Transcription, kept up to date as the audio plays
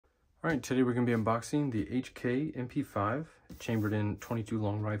Alright, today we're going to be unboxing the HK MP5 chambered in 22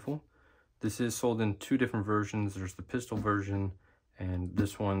 long rifle. This is sold in two different versions. There's the pistol version and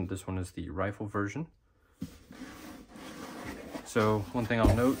this one is the rifle version. So one thing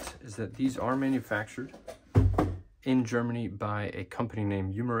I'll note is that these are manufactured in Germany by a company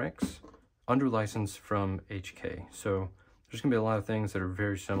named Umarex under license from HK. So there's going to be a lot of things that are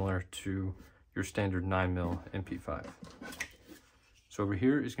very similar to your standard 9mm MP5. So over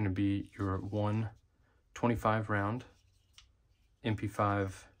here is going to be your 125 round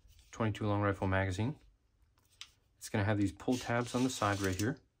MP5 22 long rifle magazine. It's going to have these pull tabs on the side right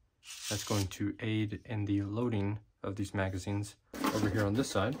here. That's going to aid in the loading of these magazines. Over here on this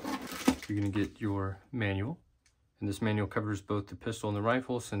side, you're going to get your manual. And this manual covers both the pistol and the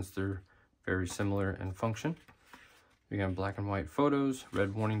rifle since they're very similar in function. You're going to have black and white photos,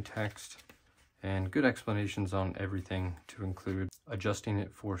 red warning text, and good explanations on everything to include adjusting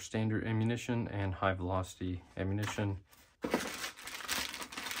it for standard ammunition and high velocity ammunition.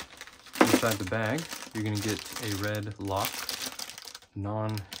 Inside the bag, you're going to get a red lock,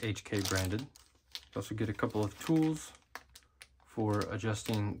 non-HK branded. You also get a couple of tools for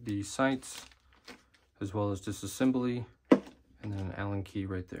adjusting the sights, as well as disassembly, and then an Allen key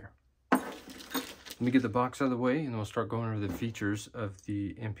right there. Let me get the box out of the way, and then we'll start going over the features of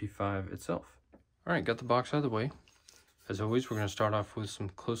the MP5 itself. All right, got the box out of the way. As always, we're going to start off with some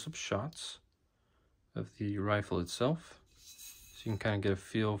close-up shots of the rifle itself, so you can kind of get a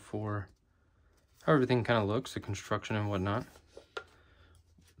feel for how everything kind of looks, the construction and whatnot.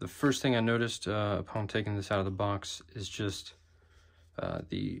 The first thing I noticed upon taking this out of the box is just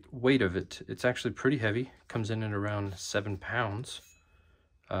the weight of it. It's actually pretty heavy. It comes in at around 7 pounds,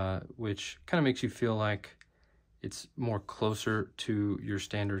 which kind of makes you feel like it's more closer to your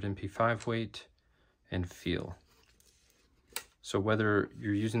standard MP5 weight and feel. So whether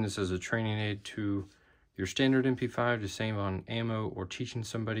you're using this as a training aid to your standard MP5 to save on ammo or teaching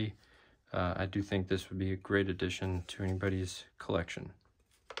somebody, I do think this would be a great addition to anybody's collection.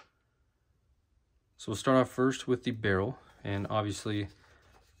 So we'll start off first with the barrel, and obviously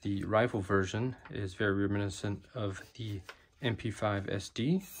the rifle version is very reminiscent of the MP5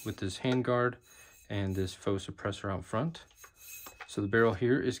 SD with this handguard and this faux suppressor out front. So the barrel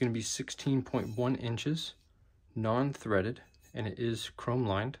here is going to be 16.1 inches, non-threaded, and it is chrome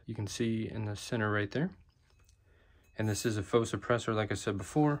lined. You can see in the center right there. And this is a faux suppressor, like I said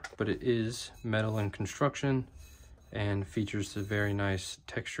before, but it is metal in construction and features a very nice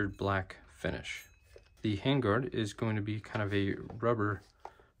textured black finish. The handguard is going to be kind of a rubber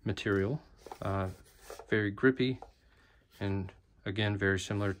material, very grippy, and again, very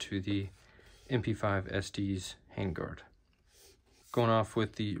similar to the MP5 SD's handguard. Going off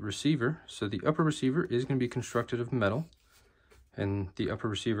with the receiver, so the upper receiver is going to be constructed of metal, and the upper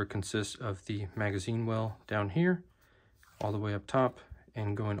receiver consists of the magazine well down here, all the way up top,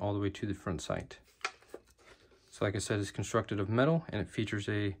 and going all the way to the front sight. So like I said, it's constructed of metal, and it features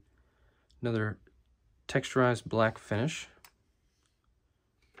another texturized black finish,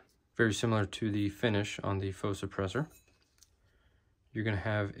 very similar to the finish on the faux suppressor. You're going to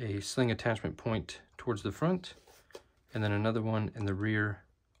have a sling attachment point towards the front, and then another one in the rear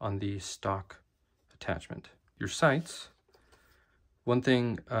on the stock attachment. Your sights, one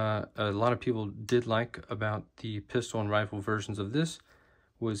thing a lot of people did like about the pistol and rifle versions of this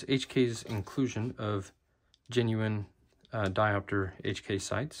was HK's inclusion of genuine diopter HK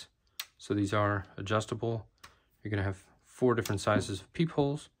sights. So these are adjustable. You're going to have 4 different sizes of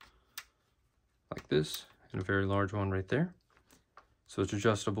peepholes, like this, and a very large one right there. So it's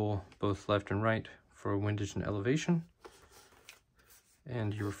adjustable both left and right for windage and elevation.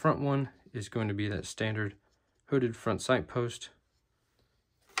 And your front one is going to be that standard hooded front sight post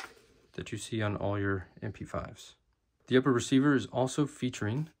that you see on all your MP5s. The upper receiver is also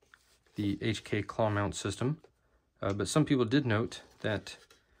featuring the HK claw mount system, but some people did note that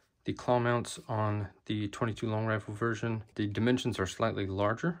the claw mounts on the 22 long rifle version, the dimensions are slightly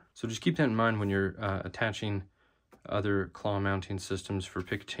larger. So just keep that in mind when you're attaching other claw mounting systems for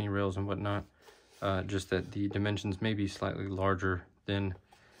Picatinny rails and whatnot, just that the dimensions may be slightly larger than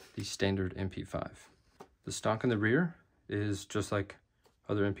the standard MP5. The stock in the rear is just like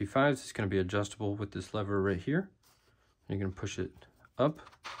other MP5s. It's going to be adjustable with this lever right here. You're going to push it up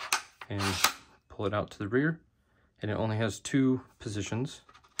and pull it out to the rear, and it only has 2 positions.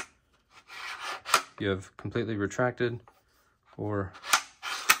 You have completely retracted or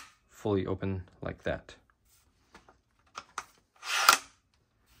fully open like that.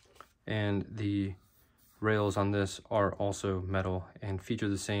 And the rails on this are also metal and feature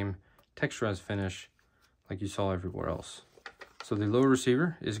the same texturized finish like you saw everywhere else. So the lower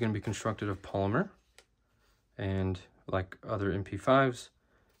receiver is going to be constructed of polymer, and like other MP5s,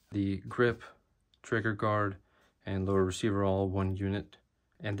 the grip, trigger guard, and lower receiver are all one unit.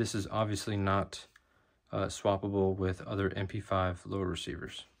 And this is obviously not swappable with other MP5 lower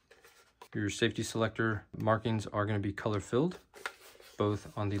receivers. Your safety selector markings are going to be color filled, both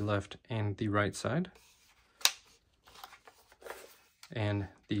on the left and the right side. And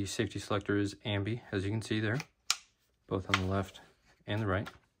the safety selector is ambi, as you can see there, both on the left and the right.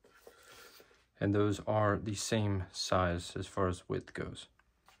 And those are the same size as far as width goes.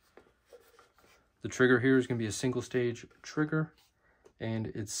 The trigger here is going to be a single stage trigger, and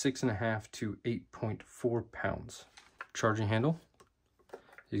it's 6.5 to 8.4 pounds. Charging handle,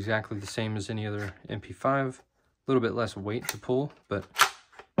 exactly the same as any other MP5. A little bit less weight to pull, but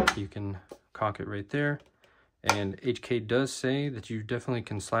you can cock it right there. And HK does say that you definitely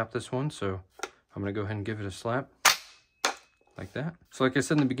can slap this one, so I'm going to go ahead and give it a slap like that. So like I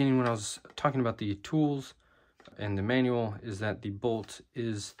said in the beginning when I was talking about the tools and the manual, is that the bolt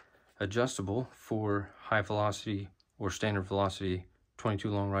is adjustable for high velocity or standard velocity 22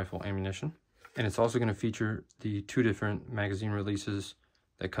 long rifle ammunition. And it's also going to feature the 2 different magazine releases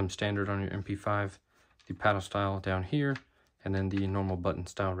that come standard on your MP5, the paddle style down here, and then the normal button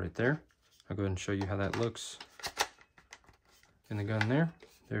style right there. I'll go ahead and show you how that looks in the gun there.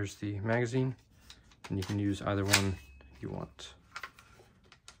 There's the magazine, and you can use either one you want,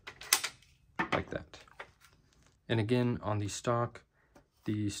 like that. And again, on the stock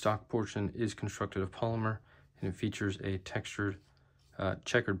portion is constructed of polymer, and it features a textured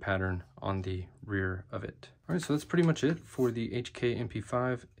checkered pattern on the rear of it. All right, so that's pretty much it for the HK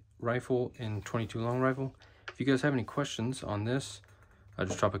MP5 rifle and 22 long rifle. If you guys have any questions on this,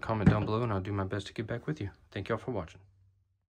 just drop a comment down below and I'll do my best to get back with you. Thank y'all for watching.